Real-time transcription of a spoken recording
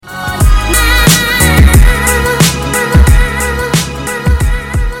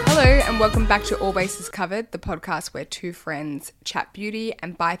back to All Bases Covered, the podcast where two friends chat beauty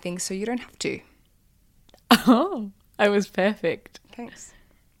and buy things so you don't have to. Oh, I was perfect. Thanks.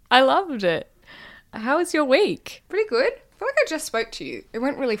 I loved it. How was your week? Pretty good. I feel like I just spoke to you. It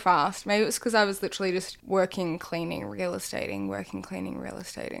went really fast. Maybe it was because I was literally just working, cleaning, real estating, working, cleaning, real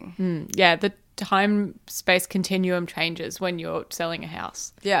estating. Yeah, the time-space continuum changes when you're selling a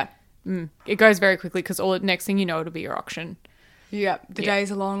house. Yeah. It goes very quickly because next thing you know, it'll be your auction. Yeah. The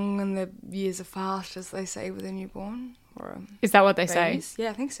days are long and the years are fast, as they say with a newborn. Or Is that what they babies. say?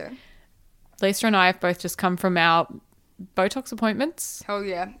 Yeah, I think so. Lisa and I have both just come from our Botox appointments. Hell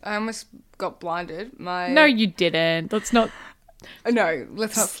yeah. I almost got blinded. No, you didn't. Let's not... No,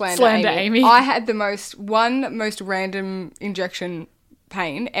 let's not slander Amy. I had the most random injection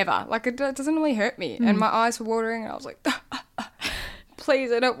pain ever. Like, it doesn't really hurt me. And my eyes were watering and I was like,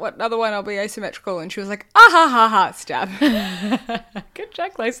 please, I don't want another one. I'll be asymmetrical. And she was like, ah ha ha ha, stab. Good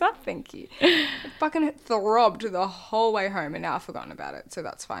joke, Lisa. Thank you. It fucking throbbed the whole way home and now I've forgotten about it. So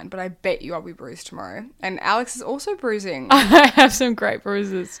that's fine. But I bet you I'll be bruised tomorrow. And Alex is also bruising. I have some great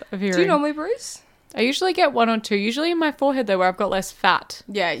bruises of hearing. Do you normally bruise? I usually get one or two, usually in my forehead though, where I've got less fat.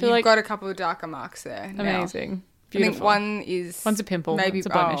 Yeah, you've got a couple of darker marks there. Amazing. Now. I think one's a pimple. Maybe One's a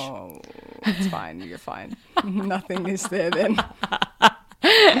blemish. Oh, it's fine. You're fine. Nothing is there then.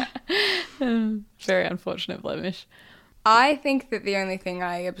 Very unfortunate blemish. I think that the only thing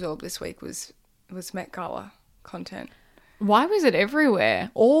I absorbed this week was Met Gala content. Why was it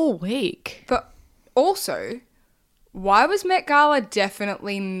everywhere all week? But also, why was Met Gala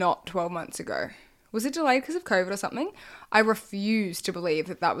definitely not 12 months ago? Was it delayed because of COVID or something? I refuse to believe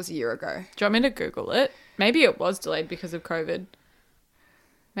that that was a year ago. Do you want me to Google it? Maybe it was delayed because of COVID.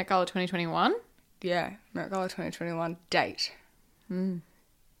 Met Gala 2021? Yeah, Met Gala 2021 date.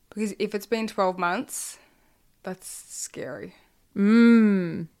 Because if it's been 12 months, that's scary.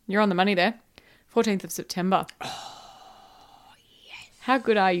 You're on the money there. 14th of September. Oh, yes. How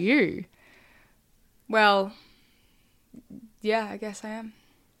good are you? Well, yeah, I guess I am.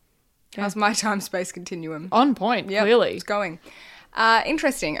 Yeah. How's my time-space continuum? On point, Yep, clearly. It's going.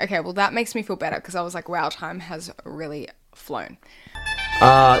 Interesting. Okay, well, that makes me feel better because I was like, wow, time has really flown.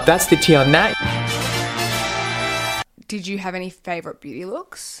 That's the tea on that. Did you have any favourite beauty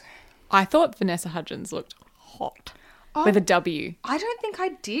looks? I thought Vanessa Hudgens looked hot. With a W. I don't think I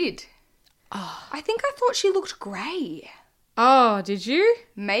did. I think I thought she looked grey. Oh, did you?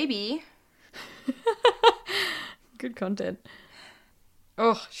 Maybe. Good content.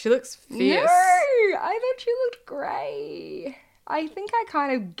 Oh, she looks fierce. No, I thought she looked grey. I think I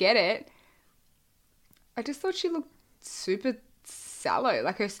kind of get it. I just thought she looked super sallow.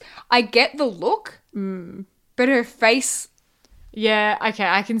 Like I get the look, but her face. Yeah, okay,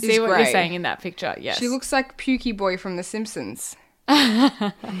 I can see what grey. you're saying in that picture, yes. She looks like Pukey Boy from The Simpsons.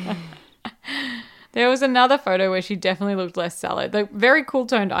 There was another photo where she definitely looked less sallow. The very cool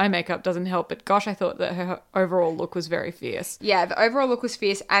toned eye makeup doesn't help, but gosh, I thought that her overall look was very fierce. Yeah, the overall look was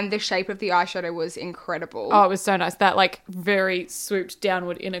fierce and the shape of the eyeshadow was incredible. Oh, it was so nice. That like very swooped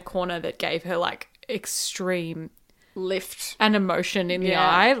downward inner corner that gave her like extreme lift and emotion in the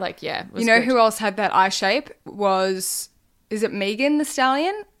eye. Like, yeah. It was you know good. who else had that eye shape? Is it Megan the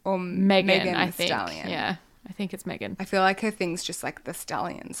Stallion? Or Megan, I the think. Stallion? Yeah, I think it's Megan. I feel like her thing's just like the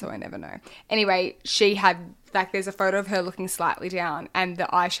Stallion, so I never know. Anyway, she had, like, there's a photo of her looking slightly down and the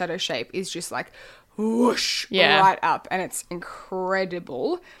eyeshadow shape is just like whoosh right up and it's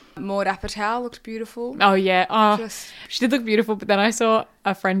incredible. Maud Apatow looked beautiful. Oh, yeah. Oh, she did look beautiful, but then I saw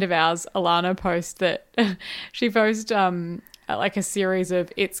a friend of ours, Alana, post that she posted like a series of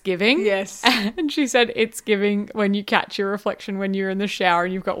It's Giving. Yes. And she said it's giving when you catch your reflection when you're in the shower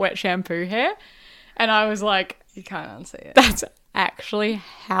and you've got wet shampoo hair. And I was like, You can't unsee it. That's actually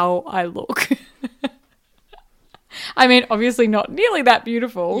how I look. I mean, obviously not nearly that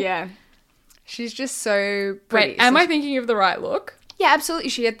beautiful. Yeah. She's just so pretty. Wait, am I thinking of the right look? Yeah, absolutely.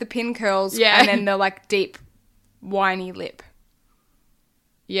 She had the pin curls Yeah. and then the like deep, whiny lip.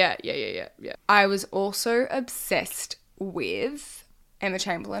 Yeah. I was also obsessed with Emma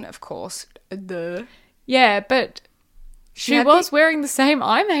Chamberlain, of course. Yeah, but she had was wearing the same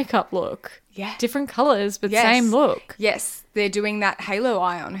eye makeup look. Yeah. Different colours, but Yes. same look. Yes, they're doing that halo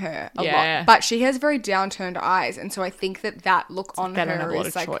eye on her a Yeah. lot. But she has very downturned eyes, and so I think that look on They don't have her a lot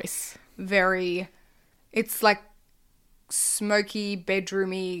is of like choice. very... It's like smoky,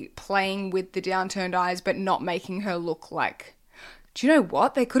 bedroomy, playing with the downturned eyes, but not making her look like... Do you know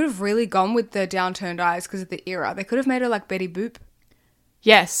what? They could have really gone with the downturned eyes because of the era. They could have made her like Betty Boop.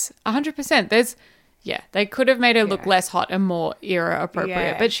 Yes, 100%. They could have made her look less hot and more era appropriate,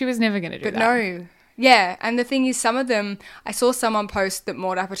 Yeah. but she was never going to do But that. no, Yeah, and the thing is, some of them, I saw someone post that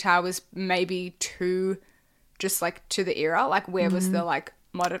Maud Apatow was maybe too, just like to the era, like where was the like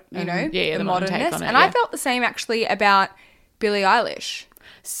modern, you know, the modern take modernness. on it, and I felt the same actually about Billie Eilish.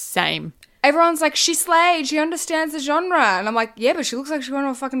 Same. Everyone's like, she slayed, she understands the genre. And I'm like, yeah, but she looks like she's going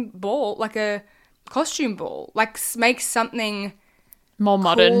to a fucking ball, like a costume ball. Like, make something More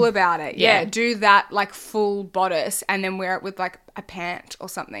modern. cool about it. Yeah. Yeah, do that, like, full bodice and then wear it with, like, a pant or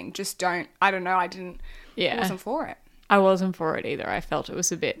something. Just don't, I don't know, I wasn't for it. I wasn't for it either. I felt it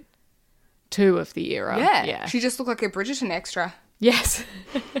was a bit too of the era. Yeah. She just looked like a Bridgerton extra. Yes.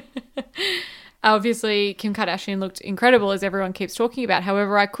 Obviously, Kim Kardashian looked incredible, as everyone keeps talking about.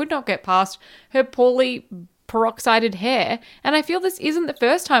 However, I could not get past her poorly peroxided hair. And I feel this isn't the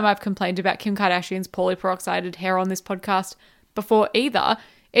first time I've complained about Kim Kardashian's poorly peroxided hair on this podcast before either.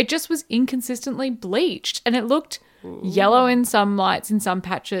 It just was inconsistently bleached and it looked yellow in some lights, in some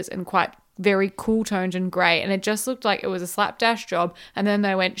patches, and quite very cool toned and grey. And it just looked like it was a slapdash job. And then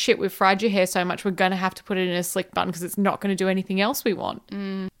they went, shit, we've fried your hair so much, we're going to have to put it in a slick bun because it's not going to do anything else we want.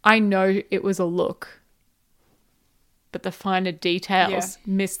 I know it was a look, but the finer details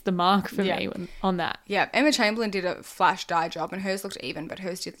missed the mark for me on that. Yeah, Emma Chamberlain did a flash dye job and hers looked even, but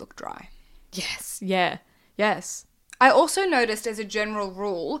hers did look dry. Yes. Yeah. Yes. I also noticed as a general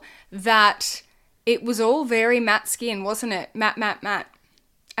rule that it was all very matte skin, wasn't it? Matte.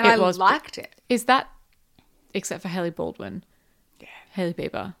 And I liked it. Is that, except for Hailey Baldwin? Yeah. Hailey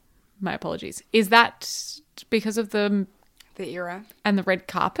Bieber. My apologies. Is that because of the era and the red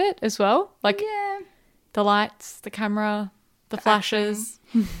carpet as well? Like the lights, the camera, the flashes.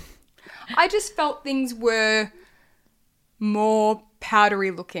 I just felt things were more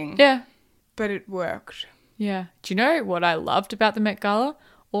powdery looking. Yeah. But it worked. Yeah. Do you know what I loved about the Met Gala?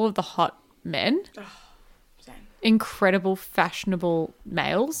 All of the hot men. Same. Incredible, fashionable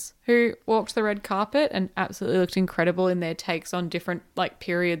males who walked the red carpet and absolutely looked incredible in their takes on different, like,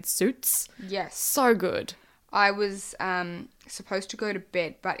 period suits. Yes. So good. I was supposed to go to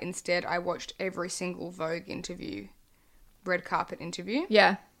bed, but instead I watched every single Vogue interview, red carpet interview.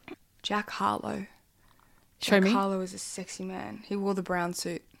 Yeah. Jack Harlow. Show me. Jack Harlow is a sexy man. He wore the brown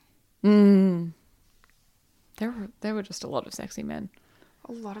suit. There were just a lot of sexy men.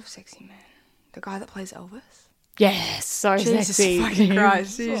 A lot of sexy men. The guy that plays Elvis. Yes, so Jesus sexy. fucking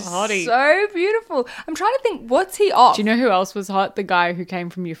Christ. He's He's hottie. so beautiful. I'm trying to think, what's he off? Do you know who else was hot? The guy who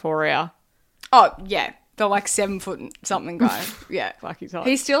came from Euphoria. Oh, yeah. The, like, 7 foot something guy. Yeah. Fuck, he's hot.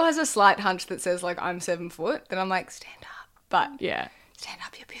 He still has a slight hunch that says, like, I'm 7 foot. Then I'm like, stand up. But Yeah. stand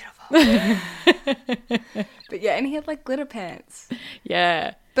up, you're beautiful. But yeah, and he had, like, glitter pants.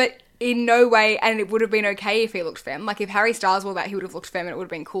 Yeah. But in no way, and it would have been okay if he looked femme. Like, if Harry Styles wore that, he would have looked femme and it would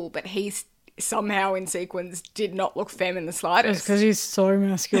have been cool. But he somehow in sequence did not look femme in the slightest. Because he's so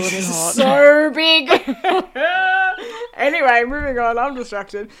masculine and hot. So big. Anyway, moving on. I'm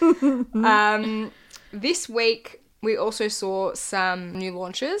distracted. This week, we also saw some new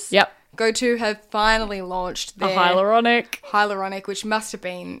launches. Yep. GoTo have finally launched their Hyaluronic, which must have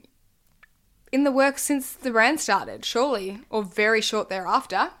been in the works since the brand started, surely, or very short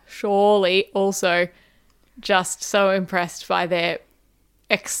thereafter. Surely. Also, just so impressed by their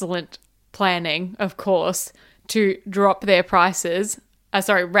excellent planning, of course, to drop their prices,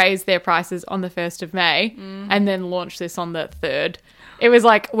 raise their prices on the 1st of May and then launch this on the 3rd. It was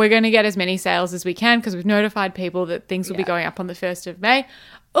like, we're going to get as many sales as we can because we've notified people that things will be going up on the 1st of May.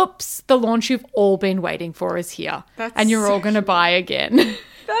 Oops, the launch you've all been waiting for is here. And you're all going to buy again.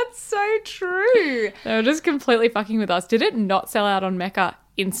 That's so true. They were just completely fucking with us. Did it not sell out on Mecca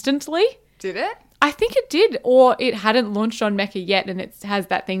instantly? Did it? I think it did, or it hadn't launched on Mecca yet, and it has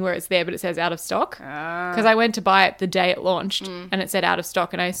that thing where it's there, but it says out of stock. Because I went to buy it the day it launched, and it said out of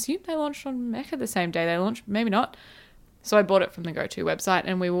stock, and I assumed they launched on Mecca the same day they launched. Maybe not. So I bought it from the GoTo website,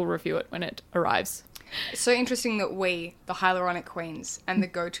 and we will review it when it arrives. It's so interesting that we, the Hyaluronic Queens, and the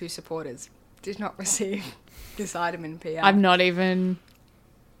GoTo supporters, did not receive this item in PR. I'm not even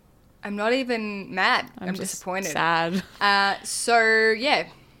mad. I'm just disappointed. Sad. So, yeah,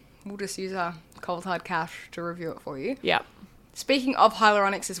 we'll just use our cold hard cash to review it for you. Yep. Speaking of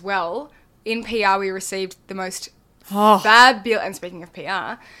hyaluronics as well, in PR we received the most fabulous, and speaking of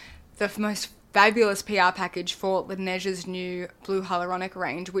PR, the most fabulous PR package for Laneige's new blue hyaluronic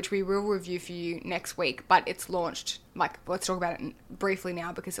range, which we will review for you next week, but it's launched, like, let's talk about it briefly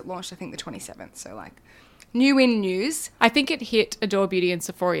now because it launched, I think, the 27th, so, like, new in news. I think it hit Adore Beauty and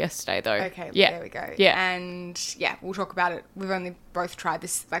Sephora yesterday, though. Okay, yeah. There we go. Yeah. And, yeah, we'll talk about it. We've only both tried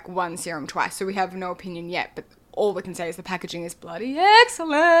this, like, one serum twice, so we have no opinion yet, but all we can say is the packaging is bloody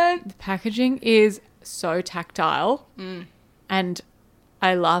excellent. The packaging is so tactile and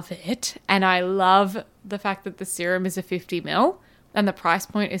I love it. And I love the fact that the serum is a 50 ml and the price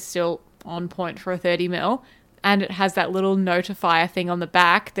point is still on point for a 30 ml. And it has that little notifier thing on the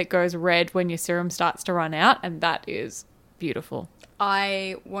back that goes red when your serum starts to run out. And that is beautiful.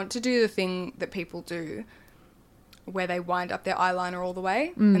 I want to do the thing that people do where they wind up their eyeliner all the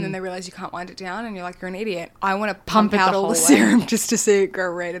way and then they realize you can't wind it down and you're like, you're an idiot. I want to pump out all the serum just to see it go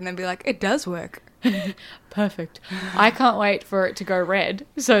red and then be like, it does work. Perfect. I can't wait for it to go red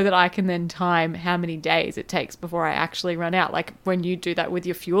so that I can then time how many days it takes before I actually run out. Like when you do that with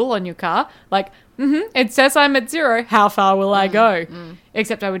your fuel on your car, like, it says I'm at 0. How far will I go?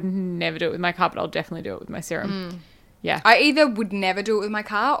 Except I would never do it with my car, but I'll definitely do it with my serum. Yeah. I either would never do it with my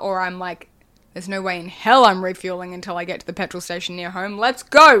car or I'm like, there's no way in hell I'm refueling until I get to the petrol station near home. Let's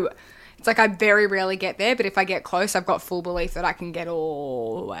go. It's like I very rarely get there, but if I get close, I've got full belief that I can get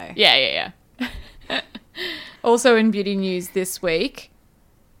all the way. Yeah. Also in beauty news this week,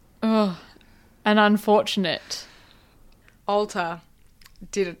 an unfortunate. Ulta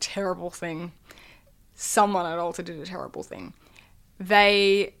did a terrible thing. Someone at Ulta did a terrible thing.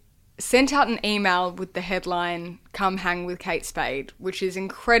 They sent out an email with the headline, "Come hang with Kate Spade," which is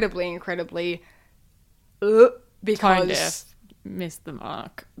incredibly because missed the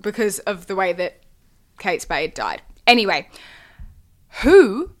mark. Because of the way that Kate Spade died. Anyway,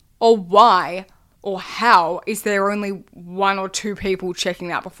 who or why or how is there only 1 or 2 people checking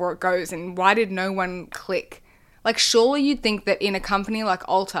that before it goes, and why did no one click? Like, surely you'd think that in a company like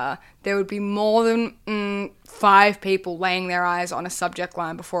Ulta, there would be more than 5 people laying their eyes on a subject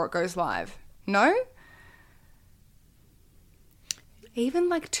line before it goes live. No? Even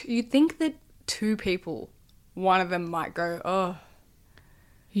like you'd think that 2 people, one of them might go, oh.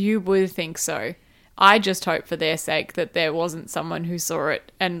 You would think so. I just hope for their sake that there wasn't someone who saw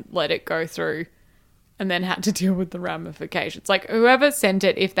it and let it go through and then had to deal with the ramifications. Like, whoever sent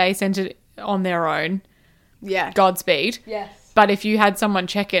it, if they sent it on their own, yeah, Godspeed. Yes. But if you had someone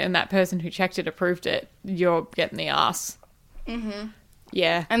check it and that person who checked it approved it, you're getting the ass. Mm-hmm.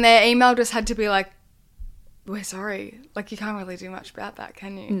 Yeah. And their email just had to be like, we're sorry. Like, you can't really do much about that,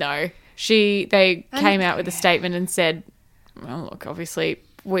 can you? No. They came out with a statement and said, well, look, obviously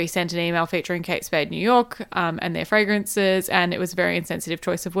we sent an email featuring Kate Spade New York and their fragrances, and it was a very insensitive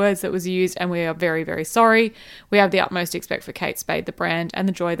choice of words that was used, and we are very, very sorry. We have the utmost respect for Kate Spade, the brand, and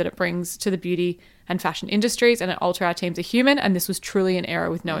the joy that it brings to the beauty and fashion industries, and at Ulta our teams are human, and this was truly an error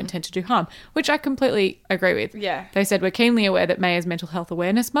with no intent to do harm, which I completely agree with. Yeah. They said, we're keenly aware that May is Mental Health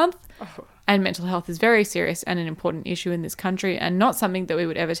Awareness Month, and mental health is very serious and an important issue in this country, and not something that we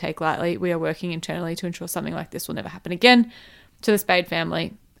would ever take lightly. We are working internally to ensure something like this will never happen again. To the Spade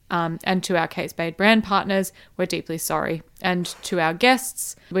family and to our Kate Spade brand partners, we're deeply sorry. And to our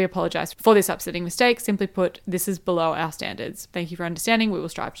guests, we apologise for this upsetting mistake. Simply put, this is below our standards. Thank you for understanding. We will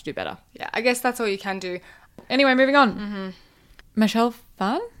strive to do better. Yeah, I guess that's all you can do. Anyway, moving on. Mm-hmm. Michelle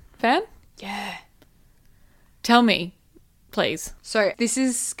Phan? Yeah. Tell me, please. So this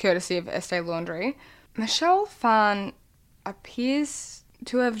is courtesy of Estee Lauder. Michelle Phan appears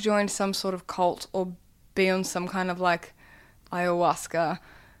to have joined some sort of cult or be on some kind of like ayahuasca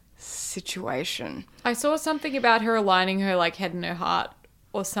situation. I saw something about her aligning her like head and her heart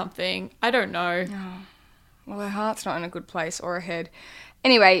or something. I don't know. Oh. Well, her heart's not in a good place, or her head.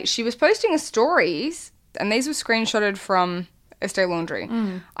 Anyway, she was posting stories, and these were screenshotted from Estee Lauder.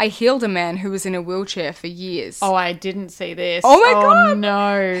 I healed a man who was in a wheelchair for years. Oh, I didn't see this. Oh my God!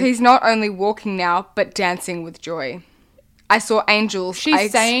 No. He's not only walking now, but dancing with joy. I saw angels.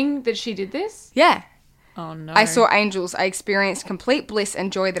 She's saying that she did this? Yeah. Oh, no. I saw angels. I experienced complete bliss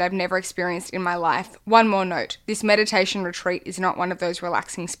and joy that I've never experienced in my life. One more note. This meditation retreat is not one of those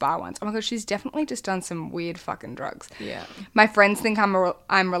relaxing spa ones. Oh my God, she's definitely just done some weird fucking drugs. Yeah. My friends think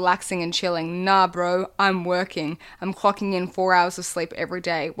I'm relaxing and chilling. Nah, bro. I'm working. I'm clocking in 4 hours of sleep every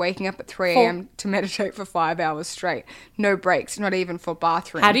day, waking up at 3 a.m. to meditate for 5 hours straight. No breaks, not even for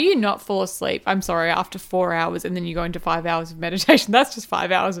bathroom. How do you not fall asleep? I'm sorry, after 4 hours and then you go into 5 hours of meditation. That's just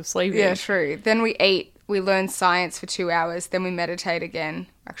 5 hours of sleeping. Yeah, true. Then we eat. We learn science for 2 hours, then we meditate again.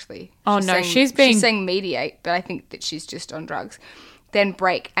 Actually, oh no, she's saying mediate, but I think that she's just on drugs. Then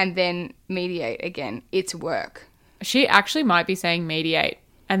break, and then mediate again. It's work. She actually might be saying mediate,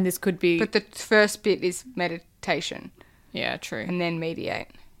 and this could be... But the first bit is meditation. Yeah, true. And then mediate.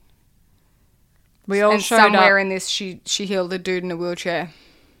 We all and showed somewhere up. in this, she healed a dude in a wheelchair.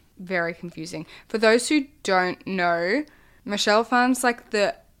 Very confusing. For those who don't know, Michelle Phan's like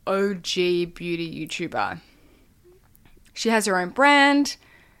the OG beauty YouTuber. She has her own brand.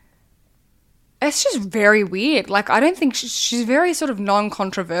 It's just very weird. Like, I don't think she's very sort of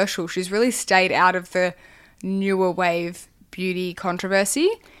non-controversial. She's really stayed out of the newer wave beauty controversy.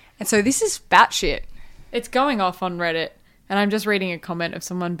 And so this is batshit. It's going off on Reddit, and I'm just reading a comment of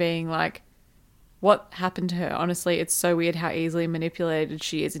someone being like, what happened to her? Honestly, it's so weird how easily manipulated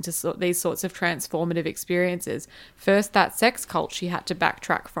she is into these sorts of transformative experiences. First, that sex cult she had to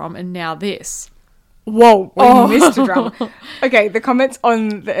backtrack from, and now this. Whoa, we missed a drama. Okay, the comments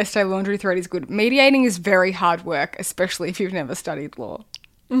on the Estee Laundry thread is good. Mediating is very hard work, especially if you've never studied law.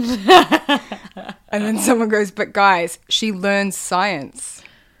 And then someone goes, but guys, she learns science.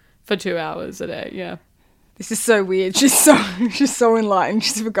 For 2 hours a day, yeah. This is so weird. She's so enlightened.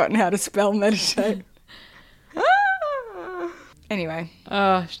 She's forgotten how to spell meditate. Anyway.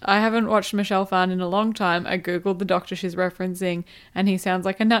 I haven't watched Michelle Phan in a long time. I googled the doctor she's referencing, and he sounds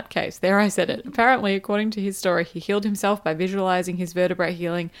like a nutcase. There, I said it. Apparently, according to his story, he healed himself by visualizing his vertebrae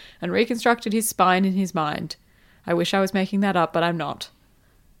healing and reconstructed his spine in his mind. I wish I was making that up, but I'm not.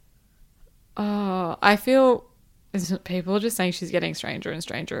 Oh, I feel people are just saying she's getting stranger and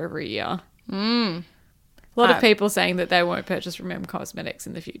stranger every year. A lot of people saying that they won't purchase from M Cosmetics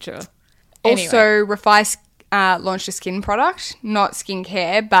in the future. Anyway. Also, Refi launched a skin product, not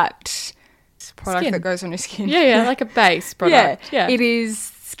skincare, but it's a product that goes on your skin. Yeah, like a base product. Yeah. It is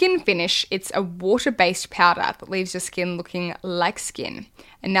Skin Finish. It's a water-based powder that leaves your skin looking like skin.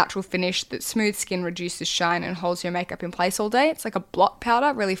 A natural finish that smooths skin, reduces shine, and holds your makeup in place all day. It's like a blot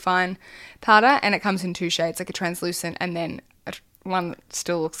powder, really fine powder, and it comes in 2 shades, like a translucent and then one that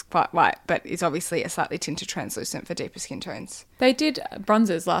still looks quite white, but is obviously a slightly tinted translucent for deeper skin tones. They did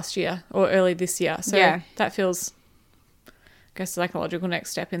bronzers last year or early this year, so that feels, I guess, like a logical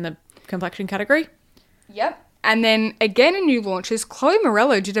next step in the complexion category. Yep. And then again in new launches, Chloe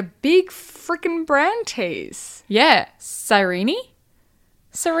Morello did a big freaking brand tease. Yeah, Sereni.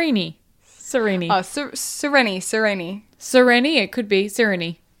 Oh, Sereni. Sereni, it could be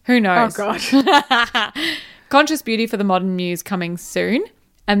Sereni. Who knows? Oh, God. Conscious Beauty for the Modern Muse coming soon.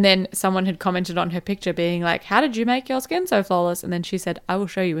 And then someone had commented on her picture being like, how did you make your skin so flawless? And then she said, I will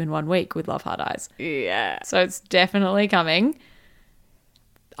show you in 1 week with Love Hard Eyes. Yeah. So it's definitely coming.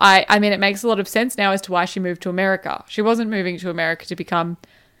 I mean, it makes a lot of sense now as to why she moved to America. She wasn't moving to America to become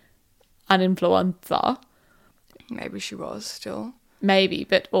an influencer. Maybe she was still. Maybe,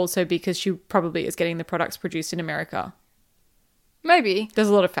 but also because she probably is getting the products produced in America. Maybe. There's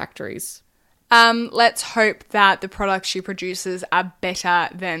a lot of factories. Let's hope that the products she produces are better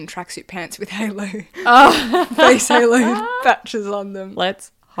than tracksuit pants with halo. Face halo patches on them.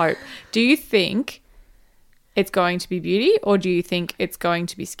 Let's hope. Do you think it's going to be beauty, or do you think it's going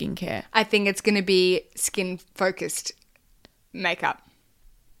to be skincare? I think it's going to be skin-focused makeup.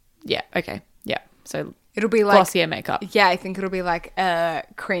 Yeah, okay. Yeah. So it'll be like glossier makeup. Yeah, I think it'll be like a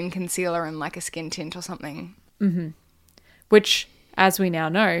cream concealer and like a skin tint or something. Mm-hmm. Which, as we now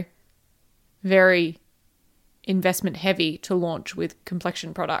know, very investment heavy to launch with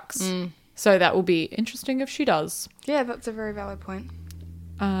complexion products. So that will be interesting if she does. Yeah, that's a very valid point.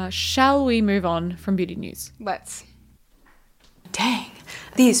 Shall we move on from beauty news? Let's. Dang,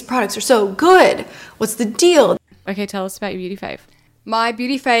 these products are so good. What's the deal? Okay, tell us about your beauty fave. My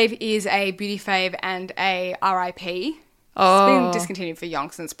beauty fave is a beauty fave and a RIP. Oh. It's been discontinued for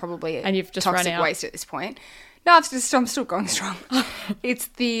Yonks and it's probably and you've just toxic run out. waste at this point. No, I'm still going strong. It's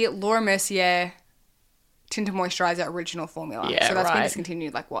the Laura Mercier Tinted Moisturiser original formula. Yeah, so that's been right.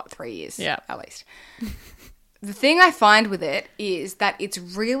 discontinued 3 years at least. The thing I find with it is that it's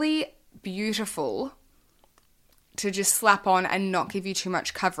really beautiful to just slap on and not give you too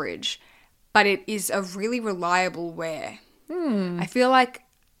much coverage, but it is a really reliable wear. I feel like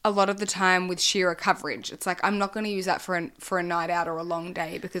a lot of the time with shearer coverage, it's like I'm not going to use that for a night out or a long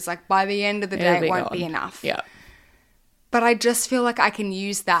day because by the end of the day it won't be enough. Yeah. But I just feel like I can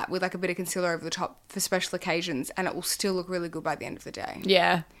use that with a bit of concealer over the top for special occasions and it will still look really good by the end of the day.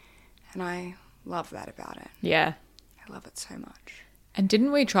 Yeah. And I love that about it. Yeah. I love it so much. And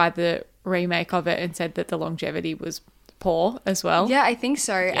didn't we try the remake of it and said that the longevity was poor as well? Yeah, I think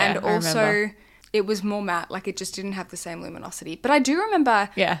so. Yeah, and I also remember. It was more matte, it just didn't have the same luminosity. But I do remember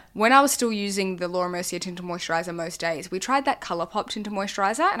when I was still using the Laura Mercier Tinted Moisturiser most days, we tried that Colourpop Tinted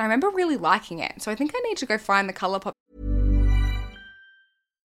Moisturiser and I remember really liking it. So I think I need to go find the Colourpop.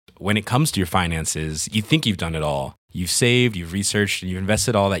 When it comes to your finances, you think you've done it all. You've saved, you've researched, and you've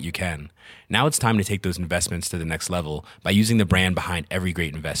invested all that you can. Now it's time to take those investments to the next level by using the brand behind every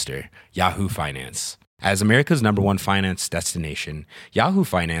great investor, Yahoo Finance. As America's #1 finance destination, Yahoo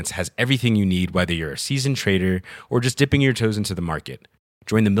Finance has everything you need, whether you're a seasoned trader or just dipping your toes into the market.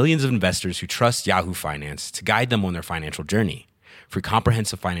 Join the millions of investors who trust Yahoo Finance to guide them on their financial journey. For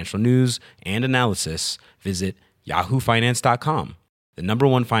comprehensive financial news and analysis, visit yahoofinance.com, the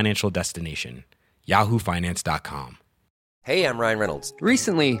 #1 financial destination, yahoofinance.com. Hey, I'm Ryan Reynolds.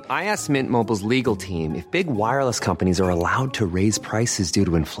 Recently, I asked Mint Mobile's legal team if big wireless companies are allowed to raise prices due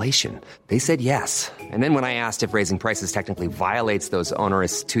to inflation. They said yes. And then when I asked if raising prices technically violates those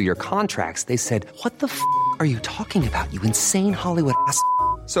onerous two-year contracts, they said, "What the f*** are you talking about, you insane Hollywood ass?"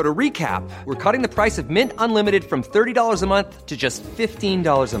 So to recap, we're cutting the price of Mint Unlimited from $30 a month to just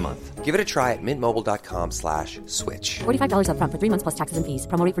 $15 a month. Give it a try at mintmobile.com/switch. $45 up front for 3 months plus taxes and fees.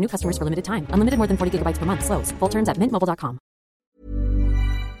 Promo rate for new customers for limited time. Unlimited more than 40 gigabytes per month. Slows full terms at mintmobile.com.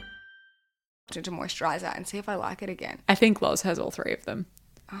 To moisturizer and see if I like it again. I think Loz has all 3 of them.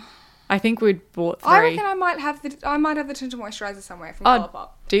 I think we'd bought 3. I reckon I might have the tinted moisturizer somewhere from Colourpop.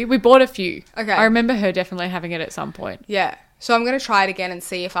 Do you? We bought a few. Okay. I remember her definitely having it at some point. Yeah. So I'm going to try it again and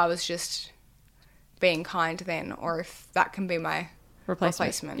see if I was just being kind then, or if that can be my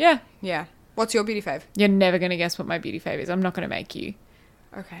replacement. Yeah. Yeah. What's your beauty fave? You're never going to guess what my beauty fave is. I'm not going to make you.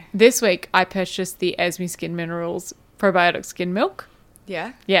 Okay. This week, I purchased the Esme Skin Minerals Probiotic Skin Milk.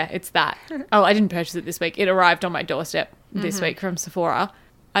 Yeah? Yeah, it's that. Oh, I didn't purchase it this week. It arrived on my doorstep this week from Sephora.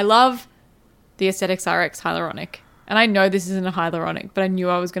 I love the Aesthetics RX Hyaluronic. And I know this isn't a hyaluronic, but I knew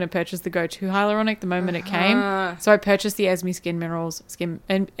I was going to purchase the go-to hyaluronic the moment it came. So I purchased the Esme Skin Minerals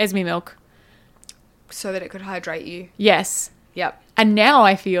and Esme Milk. So that it could hydrate you. Yes. Yep. And now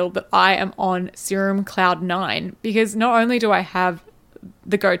I feel that I am on Serum Cloud 9 because not only do I have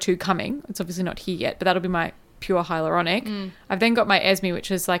the go-to coming, it's obviously not here yet, but that'll be my pure hyaluronic. I've then got my Esme, which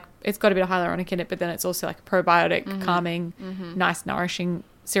is like, it's got a bit of hyaluronic in it, but then it's also like a probiotic, calming, nice, nourishing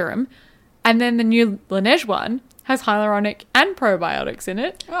serum. And then the new Laneige one has hyaluronic and probiotics in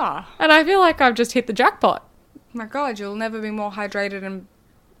it. Oh. And I feel like I've just hit the jackpot. My God, you'll never be more hydrated and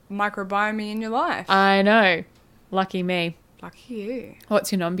microbiome in your life. I know. Lucky me. Lucky you.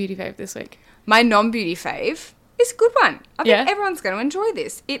 What's your non-beauty fave this week? My non-beauty fave is a good one. I Yeah? think everyone's going to enjoy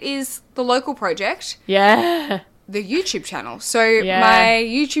this. It is The Local Project, Yeah. the YouTube channel. So Yeah. my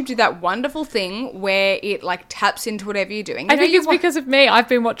YouTube did that wonderful thing where it like taps into whatever you're doing. I think it's because of me. I've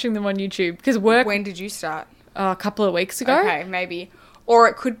been watching them on YouTube because work When did you start? a couple of weeks ago. Okay, maybe. Or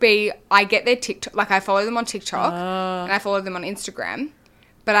it could be I get their TikTok, like I follow them on TikTok and I follow them on Instagram,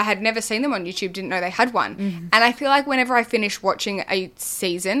 but I had never seen them on YouTube, didn't know they had one. And I feel like whenever I finish watching a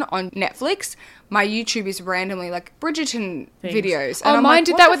season on Netflix, my YouTube is randomly like Bridgerton videos. Oh, I'm mine like,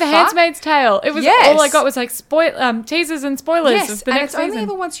 did what that the with The fuck? Handmaid's Tale. It was Yes. all I got was like teasers and spoilers Yes, of the and next it's only season.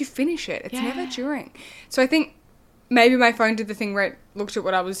 ever once you finish it. It's never Yeah. during. So I think maybe my phone did the thing where it looked at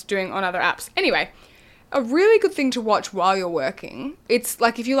what I was doing on other apps. Anyway, a really good thing to watch while you're working. It's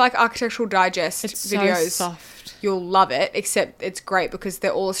like if you like Architectural Digest It's videos, so soft. you'll love it, except it's great because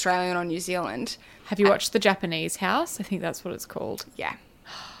they're all Australian or New Zealand. Have you watched The Japanese House? I think that's what it's called. Yeah.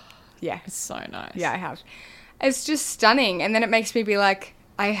 Yeah. It's so nice. Yeah, I have. It's just stunning. And then it makes me be like,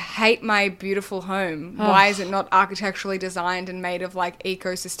 I hate my beautiful home. Why is it not architecturally designed and made of like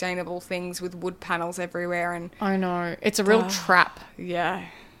eco-sustainable things with wood panels everywhere? And I know. It's a real trap yeah,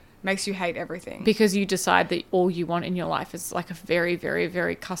 makes you hate everything. because you decide that all you want in your life is like a very, very,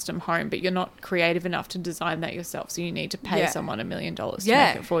 very custom home, but you're not creative enough to design that yourself. So you need to pay Yeah. someone $1 million to Yeah.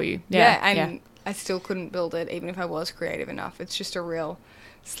 make it for you. And I still couldn't build it even if I was creative enough. It's just a real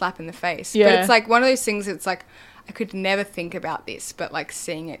slap in the face. But Yeah. it's like one of those things, it's like, I could never think about this, but like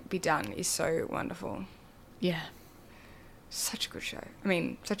seeing it be done is so wonderful. Yeah. Such a good show. I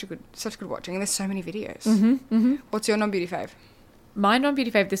mean, such good watching. And there's so many videos. What's your non-beauty fave? My non-beauty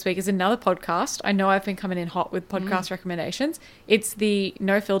fave this week is another podcast. I know I've been coming in hot with podcast recommendations. It's the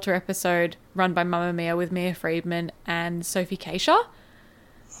No Filter episode run by Mamma Mia with Mia Friedman and Sophie Keisha,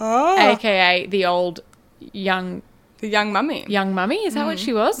 aka the old young Young Mummy. mummy. Is that what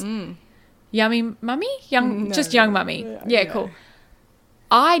she was? Yummy mummy? Young mummy. Yeah, cool.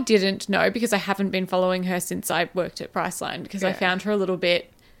 I didn't know because I haven't been following her since I worked at Priceline because I found her a little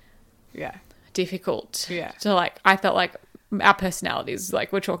bit difficult. Yeah. So like, I felt like our personalities,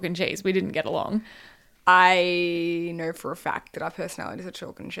 like we're chalk and cheese. We didn't get along. I know for a fact that our personalities are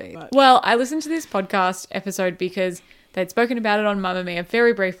chalk and cheese. Well, I listened to this podcast episode because they'd spoken about it on Mamma Mia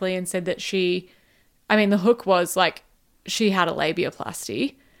very briefly and said that the hook was like she had a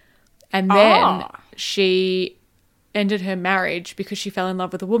labiaplasty and then she ended her marriage because she fell in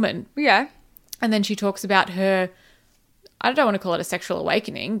love with a woman. Yeah. And then she talks about her, I don't want to call it a sexual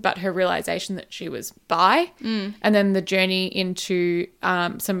awakening, but her realization that she was bi. And then the journey into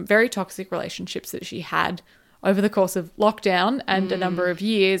some very toxic relationships that she had over the course of lockdown and a number of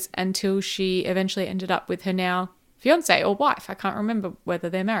years until she eventually ended up with her now fiance or wife. I can't remember whether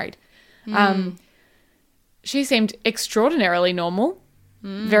they're married. She seemed extraordinarily normal,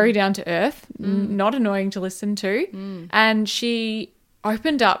 very down to earth, not annoying to listen to. And she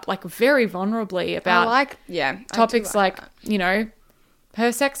opened up like very vulnerably about topics like, you know,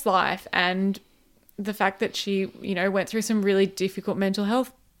 her sex life and the fact that she, you know, went through some really difficult mental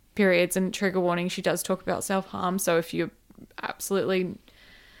health periods. And trigger warning, she does talk about self-harm. So if you're absolutely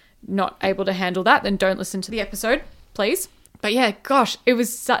not able to handle that, then don't listen to the episode, please. But yeah, gosh, it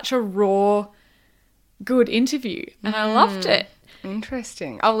was such a raw, good interview and I loved it.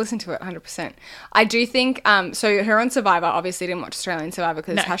 Interesting. I'll listen to it 100%. I do think, so her on Survivor, obviously didn't watch Australian Survivor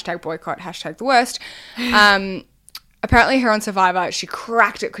because hashtag boycott, hashtag the worst. Apparently her on Survivor, she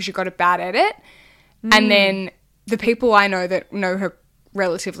cracked it because she got a bad edit. And then the people I know that know her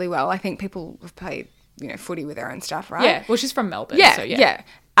relatively well, I think people have played, you know, footy with her and stuff, right? Yeah, well, she's from Melbourne. Yeah, so yeah.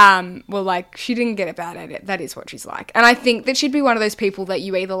 Well, like, she didn't get a bad edit. That is what she's like. And I think that she'd be one of those people that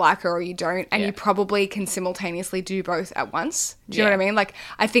you either like her or you don't, and you probably can simultaneously do both at once. Do you know what I mean? Like,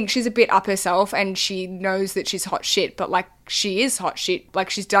 I think she's a bit up herself and she knows that she's hot shit, but, like, she is hot shit.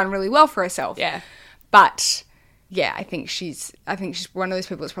 Like, she's done really well for herself. Yeah. But, yeah, I think she's one of those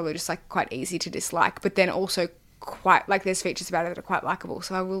people that's probably just, like, quite easy to dislike, but then also quite, like, there's features about her that are quite likable,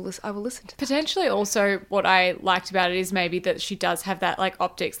 so I will listen to that. Potentially also what I liked about it is maybe that she does have that, like,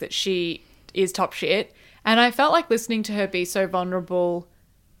 optics that she is top shit, and I felt like listening to her be so vulnerable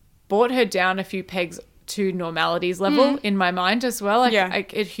brought her down a few pegs to normality's level in my mind as well.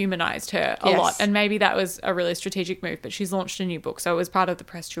 Like, it humanized her a lot, and maybe that was a really strategic move, but she's launched a new book, so it was part of the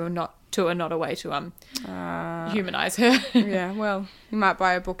press tour, not a way to humanize her. Yeah, well, you might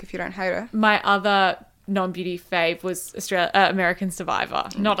buy a book if you don't hate her. My other non-beauty fave was American Survivor,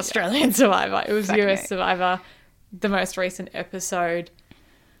 not Australian Survivor. It was US Survivor, the most recent episode.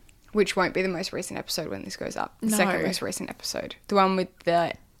 Which won't be the most recent episode when this goes up. The second most recent episode. The one with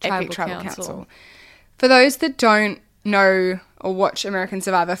the Epic Tribal Council. For those that don't know or watch American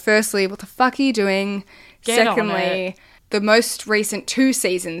Survivor, firstly, what the fuck are you doing? Secondly, the most recent 2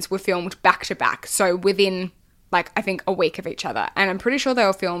 seasons were filmed back to back. So within, like, I think a week of each other. And I'm pretty sure they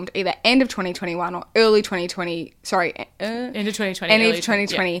were filmed either end of 2021 or early 2020. Sorry. End of 2020. End of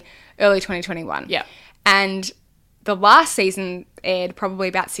 2020, early 2021. Yeah. And the last season aired probably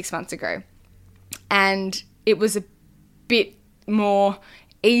about 6 months ago. And it was a bit more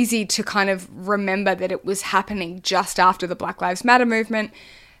easy to kind of remember that it was happening just after the Black Lives Matter movement.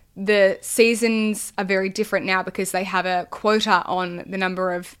 The seasons are very different now because they have a quota on the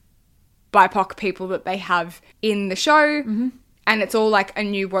number of BIPOC people that they have in the show, and it's all like a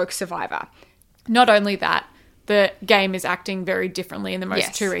new woke survivor. Not only that, the game is acting very differently in the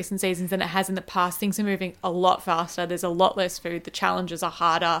most 2 recent seasons than it has in the past. Things are moving a lot faster. There's a lot less food. The challenges are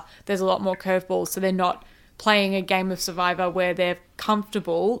harder. There's a lot more curveballs, so they're not playing a game of Survivor where they're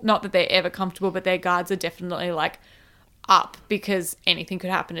comfortable. Not that they're ever comfortable, but their guards are definitely, like, up because anything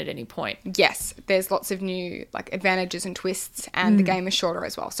could happen at any point. Yes, there's lots of new, like, advantages and twists, and the game is shorter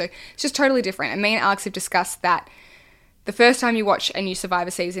as well. So it's just totally different. And me and Alex have discussed that the first time you watch a new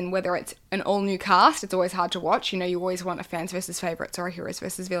Survivor season, whether it's an all-new cast, it's always hard to watch. You know, you always want a fans versus favourites or a heroes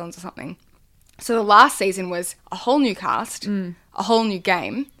versus villains or something. So the last season was a whole new cast, a whole new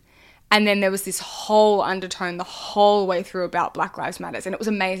game, and then there was this whole undertone the whole way through about Black Lives Matter, and it was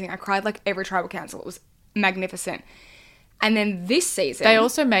amazing. I cried like every tribal council. It was magnificent. And then this season, they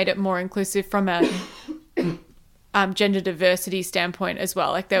also made it more inclusive from a gender diversity standpoint as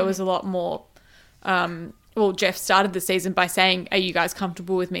well. Like, there was a lot more. Well, Jeff started the season by saying, "Are you guys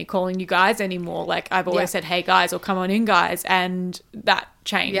comfortable with me calling you guys anymore?" Like, I've always said, "Hey guys," or "Come on in, guys," and that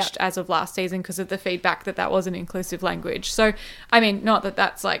changed as of last season because of the feedback that was an inclusive language. So, I mean, not that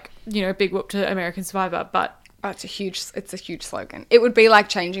that's like, you know, big whoop to American Survivor, but it's a huge slogan. It would be like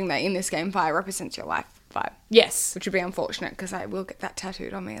changing the "In this game, fire represents your life" vibe. Yes, which would be unfortunate because I will get that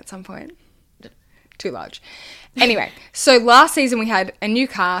tattooed on me at some point. Too large. Anyway, so last season we had a new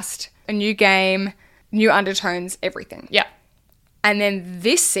cast, a new game, new undertones, everything. Yeah. And then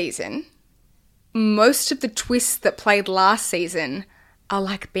this season, most of the twists that played last season are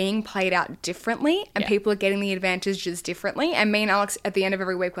like being played out differently, and people are getting the advantages differently. And me and Alex at the end of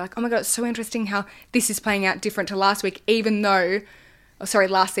every week we're like, oh my God, it's so interesting how this is playing out different to last week,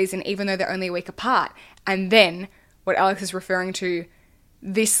 last season, even though they're only a week apart. And then what Alex is referring to,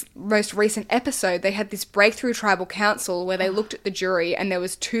 this most recent episode, they had this breakthrough tribal council where they looked at the jury and there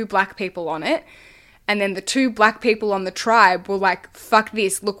was 2 black people on it. And then the 2 black people on the tribe were like, fuck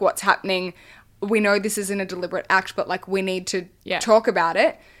this, look what's happening. We know this isn't a deliberate act, but like we need to talk about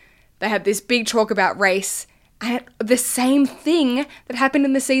it. They had this big talk about race. And the same thing that happened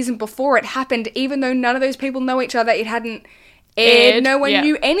in the season before, it happened even though none of those people know each other. It hadn't aired. No one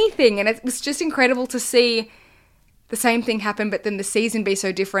knew anything. And it was just incredible to see the same thing happen, but then the season be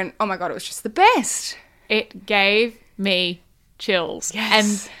so different. Oh my God, it was just the best. It gave me chills. Yes.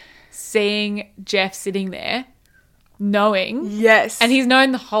 And seeing Jeff sitting there knowing. Yes. And he's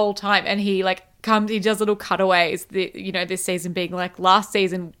known the whole time. And he like he does little cutaways, this season being like, last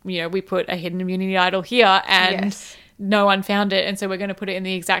season, we put a hidden immunity idol here and no one found it. And so we're going to put it in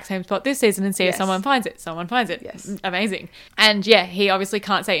the exact same spot this season and see if someone finds it. Someone finds it. Yes. Amazing. And yeah, he obviously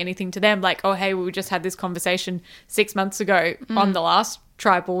can't say anything to them like, oh, hey, we just had this conversation 6 months ago on the last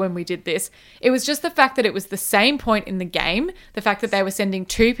tribal when we did this. It was just the fact that it was the same point in the game, the fact that they were sending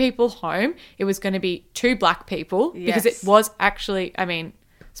 2 people home. It was going to be 2 black people because it was actually, I mean,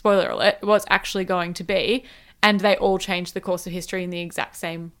 spoiler alert, it was actually going to be, and they all changed the course of history in the exact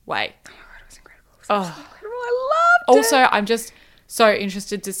same way. Oh my God, it was incredible. It was incredible. I loved it. Also, I'm just so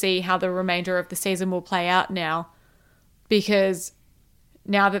interested to see how the remainder of the season will play out now, because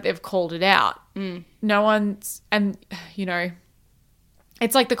now that they've called it out, no one's, and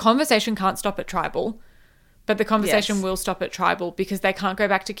it's like the conversation can't stop at tribal, but the conversation will stop at tribal because they can't go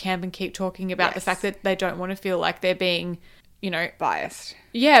back to camp and keep talking about the fact that they don't want to feel like they're being, biased.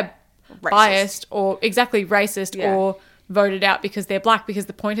 Yeah, Racist. biased or exactly racist or voted out because they're black, because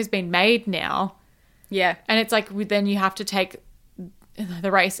the point has been made now. Yeah. And it's like then you have to take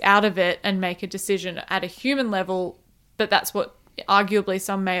the race out of it and make a decision at a human level, but that's what arguably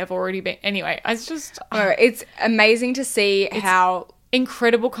some may have already been. Anyway, it's just... it's amazing to see how...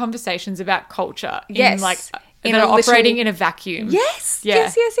 incredible conversations about culture Yes. in like In that a are operating literal- in a vacuum. Yes,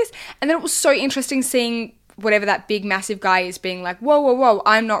 Yeah. yes. And then it was so interesting seeing whatever that big massive guy is being like, whoa,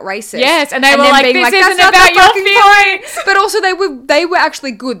 I'm not racist. Yes, and they were then like, being this "That's isn't not about the your fucking feelings." point. But also they were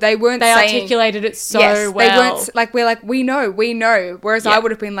actually good. They weren't They saying, articulated it so yes, well. they weren't like, we're like, we know. Whereas Yeah. I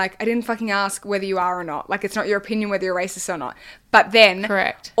would have been like, I didn't fucking ask whether you are or not. Like, it's not your opinion whether you're racist or not. But then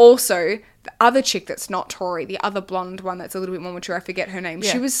Correct. also the other chick that's not Tory, the other blonde one that's a little bit more mature, I forget her name.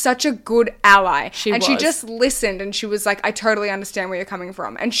 Yeah. She was such a good ally. She was. just listened and she was like, I totally understand where you're coming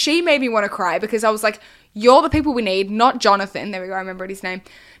from. And she made me want to cry because I was like, you're the people we need, not Jonathan. There we go, I remembered his name.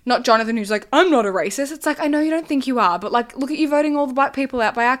 Not Jonathan, who's like, I'm not a racist. It's like, I know you don't think you are, but like, look at you voting all the black people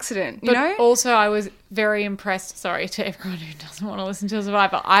out by accident, you know? Also, I was very impressed, sorry to everyone who doesn't want to listen to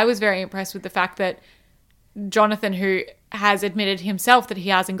Survivor, I was very impressed with the fact that Jonathan, who has admitted himself that he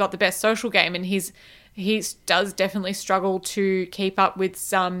hasn't got the best social game, and he does definitely struggle to keep up with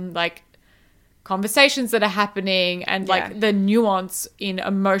some like conversations that are happening and like the nuance in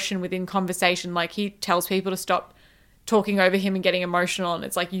emotion within conversation. Like he tells people to stop talking over him and getting emotional, and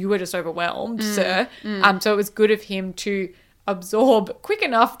it's like, you were just overwhelmed, sir. So it was good of him to absorb quick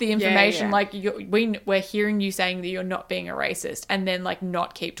enough the information. Yeah. Like we're hearing you saying that you're not being a racist, and then like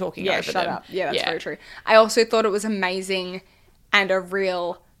not keep talking over shut them. up. Yeah, that's very true. I also thought it was amazing and a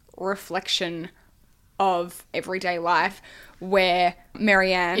real reflection of everyday life where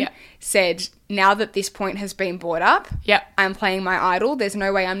Marianne said, now that this point has been brought up, I'm playing my idol. There's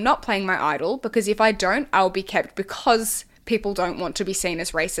no way I'm not playing my idol, because if I don't, I'll be kept, because people don't want to be seen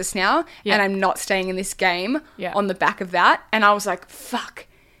as racist now, and I'm not staying in this game on the back of that. And I was like, fuck.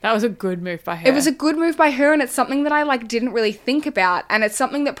 That was a good move by her. It was a good move by her, and it's something that I like didn't really think about, and it's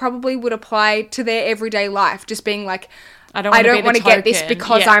something that probably would apply to their everyday life, just being like, I don't want to get this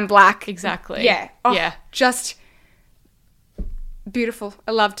because I'm black. Exactly. Yeah. Oh, just beautiful.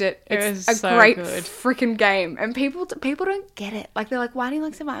 I loved it. It's a so great good. freaking game. And people don't get it. Like, they're like, why do you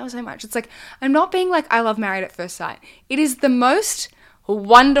like Survivor so much? It's like, I'm not being like, I love Married at First Sight. It is the most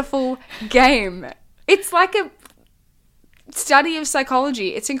wonderful game. It's like a study of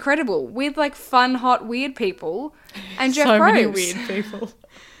psychology. It's incredible. With like fun, hot, weird people. And Jeff so Probst. many weird people.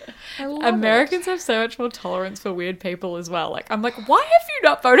 I love Americans have so much more tolerance for weird people as well. Like, I'm like, why have you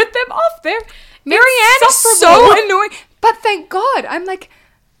not voted them off? Marianne is so annoying. But thank God. I'm like,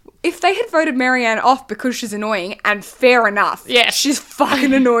 if they had voted Marianne off because she's annoying, and fair enough, she's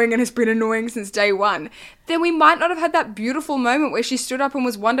fucking annoying and has been annoying since day one, then we might not have had that beautiful moment where she stood up and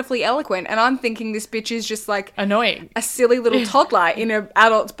was wonderfully eloquent. And I'm thinking this bitch is just like annoying, a silly little toddler in an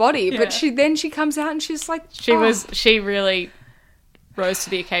adult's body. But she comes out and she's like, she really rose to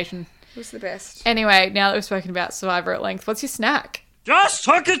the occasion. It was the best. Anyway, now that we've spoken about Survivor at length, what's your snack? Just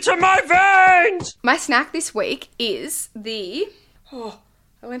hook it to my veins! My snack this week is the... Oh,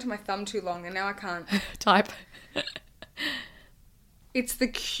 I went to my thumb too long and now I can't. Type. It's the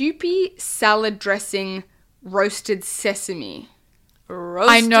Kewpie salad dressing roasted sesame.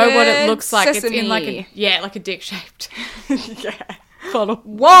 I know what it looks like. Sesame. It's in like a dick-shaped bottle.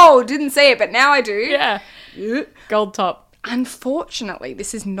 Whoa, didn't say it, but now I do. Yeah. Gold top. Unfortunately,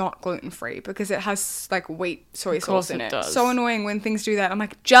 this is not gluten-free because it has like wheat soy sauce in it. Does. So annoying when things do that. I'm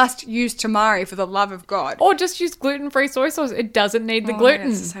like, just use tamari for the love of God. Or just use gluten-free soy sauce. It doesn't need the gluten.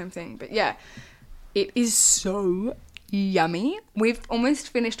 It's the same thing. But yeah, it is so yummy. We've almost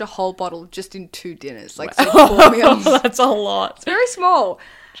finished a whole bottle just in 2 dinners. Like, so 4 meals. That's a lot. It's very small.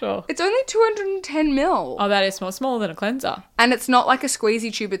 Sure. It's only 210 mil. Oh, that is small. Smaller than a cleanser. And it's not like a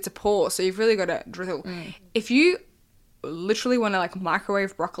squeezy tube, it's a pour. So you've really got to drizzle. If you literally want to like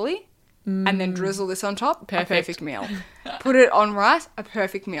microwave broccoli and then drizzle this on top, a perfect meal. Put it on rice, a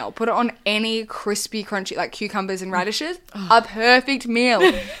perfect meal. Put it on any crispy, crunchy, like cucumbers and radishes, a perfect meal.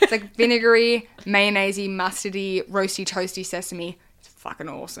 It's like vinegary, mayonnaisey, mustardy, roasty, toasty sesame. It's fucking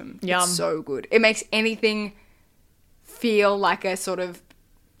awesome. Yum. It's so good. It makes anything feel like a sort of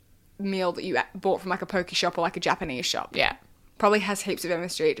meal that you bought from like a poke shop or like a Japanese shop. Yeah. Probably has heaps of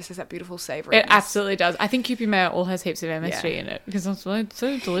MSG. It just has that beautiful savoury. It absolutely does. I think Kewpie Mayo all has heaps of MSG in it because it's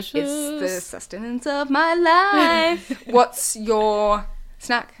so delicious. It's the sustenance of my life. What's your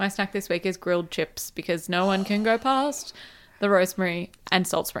snack? My snack this week is grilled chips because no one can go past the rosemary and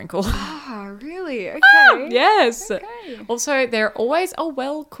salt sprinkle. Oh, really? Okay. Yes. Okay. Also, they're always a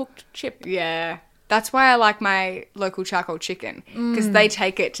well-cooked chip. Yeah. That's why I like my local charcoal chicken because they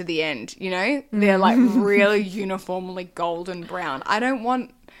take it to the end, you know? They're like really uniformly golden brown. I don't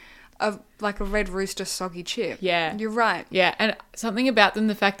want a Red Rooster soggy chip. Yeah. You're right. Yeah, and something about them,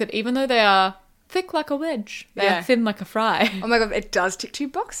 the fact that even though they are thick like a wedge, they are thin like a fry. Oh my God, it does tick 2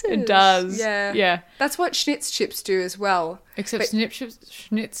 boxes. It does. Yeah. Yeah. That's what Schnitz chips do as well. Except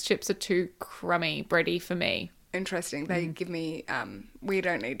Schnitz chips are too crummy bready for me. Interesting. They give me, we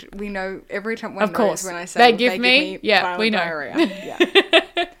know every time Of course. when I say They give me violent we know. diarrhea.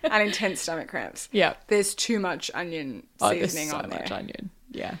 Yeah. And intense stomach cramps. Yeah. There's too much onion seasoning there's so on there. much onion.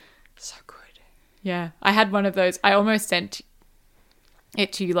 Yeah. So good. Yeah. I had one of those. I almost sent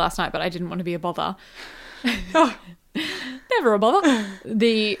it to you last night, but I didn't want to be a bother. Never a bother.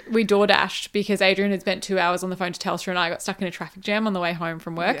 We DoorDashed because Adrian had spent 2 hours on the phone to Telstra and I got stuck in a traffic jam on the way home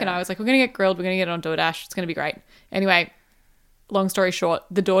from work and I was like, we're going to get grilled. We're going to get it on DoorDash. It's going to be great. Anyway, long story short,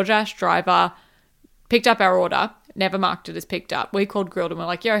 the DoorDash driver picked up our order, never marked it as picked up. We called grilled and we're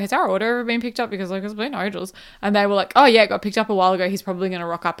like, yo, has our order ever been picked up? Because like, it's been ages. And they were like, oh yeah, it got picked up a while ago. He's probably going to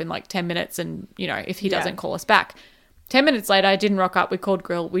rock up in like 10 minutes and, you know, if he doesn't call us back. 10 minutes later, I didn't rock up. We called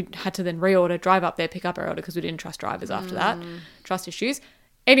Grill. We had to then reorder, drive up there, pick up our order because we didn't trust drivers after that. Trust issues.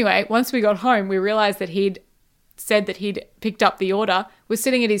 Anyway, once we got home, we realised that he'd said that he'd picked up the order, was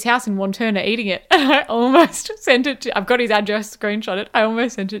sitting at his house in Wantirna eating it. And I almost sent it to, I've got his address, screenshot it. I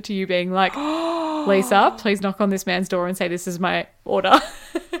almost sent it to you being like, Lisa, please knock on this man's door and say this is my order.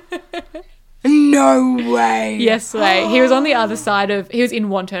 No way. Yes way. He was on the other side of, he was in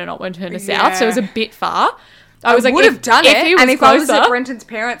Wantirna, not Wantirna South, so it was a bit far. I was like, would have done it. If he was and if closer, I was at Brenton's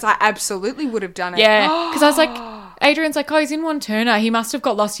parents, I absolutely would have done it. Yeah, because I was like, Adrian's like, oh, he's in Wantirna. He must have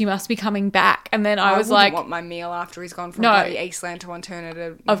got lost. He must be coming back. And then I was like, want my meal after he's gone from bloody Eastland to Wantirna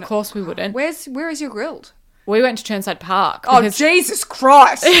to. Of course we wouldn't. Where is your grilled? We went to Chernside Park. Oh, Jesus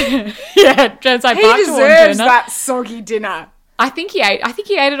Christ! Yeah, Chernside Park. He deserves that soggy dinner. I think he ate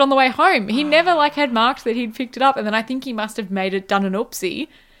it on the way home. He never had marked that he'd picked it up, and then I think he must have done an oopsie.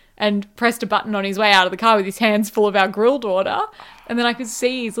 And pressed a button on his way out of the car with his hands full of our grilled order. And then I could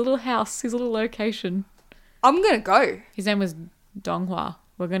see his little house, his little location. I'm going to go. His name was Donghua.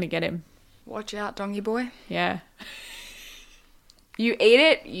 We're going to get him. Watch out, Dongy boy. Yeah. You eat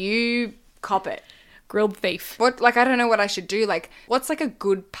it, you cop it. Grilled thief. I don't know what I should do. What's a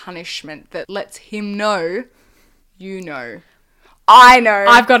good punishment that lets him know you know? I know.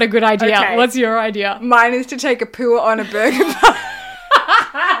 I've got a good idea. Okay. What's your idea? Mine is to take a poo on a burger bun.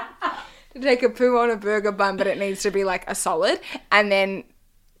 To take a poo on a burger bun, but it needs to be a solid, and then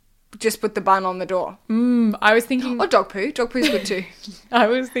just put the bun on the door. I was thinking... Or dog poo. Dog poo's good too. I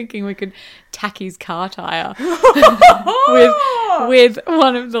was thinking we could tack his car tyre with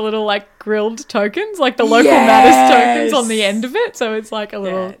one of the little grilled tokens, the local Matters tokens on the end of it. So it's a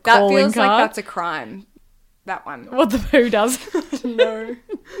little that calling feels card. like that's a crime. That one. What the poo does. No.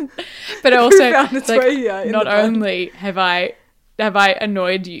 But also, found its way here in not the bun. only have I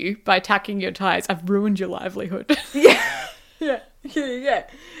annoyed you by tacking your tyres, I've ruined your livelihood. Yeah.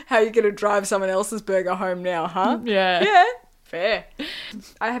 How are you going to drive someone else's burger home now, huh? Yeah. Yeah. Fair.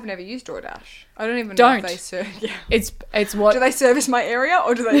 I have never used DoorDash. I don't even know if they serve. Yeah. It's what... Do they service my area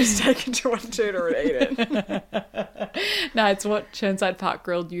or do they just take it to Wantirna and eat it? No, it's what Chernside Park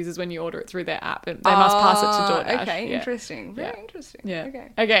Grilled uses when you order it through their app. And they must pass it to DoorDash. Okay, Yeah. interesting. Very interesting. Yeah. Okay.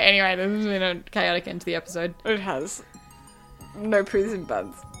 Okay, anyway, this has been a chaotic end to the episode. It has. No poos and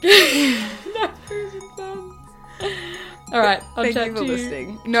buns. All right, I'll Thank chat you for to you.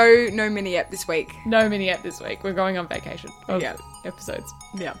 listening. No mini ep this week. No mini ep this week. We're going on vacation of Yeah. episodes.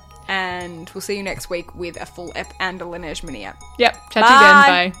 Yeah. And we'll see you next week with a full ep and a Laneige mini ep. Yep, chat to you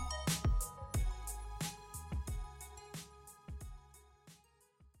then. Bye.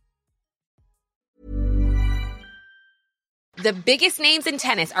 The biggest names in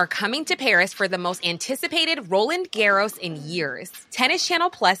tennis are coming to Paris for the most anticipated Roland Garros in years. Tennis Channel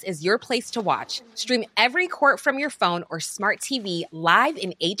Plus is your place to watch. Stream every court from your phone or smart TV live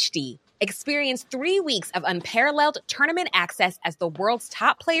in HD. Experience 3 weeks of unparalleled tournament access as the world's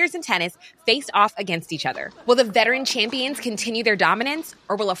top players in tennis face off against each other. Will the veteran champions continue their dominance,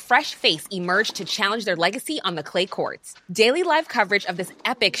 or will a fresh face emerge to challenge their legacy on the clay courts? Daily live coverage of this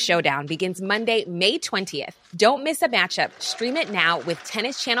epic showdown begins Monday, May 20th. Don't miss a matchup. Stream it now with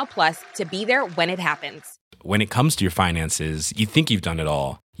Tennis Channel Plus to be there when it happens. When it comes to your finances, you think you've done it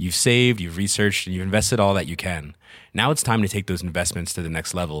all. You've saved, you've researched, and you've invested all that you can. Now it's time to take those investments to the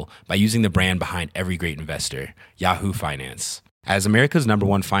next level by using the brand behind every great investor, Yahoo Finance. As America's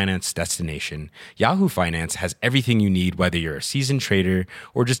 #1 finance destination, Yahoo Finance has everything you need, whether you're a seasoned trader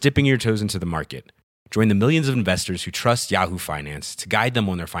or just dipping your toes into the market. Join the millions of investors who trust Yahoo Finance to guide them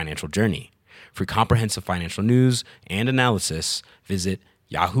on their financial journey. For comprehensive financial news and analysis, visit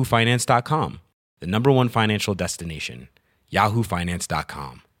yahoofinance.com, the #1 financial destination,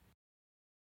 yahoofinance.com.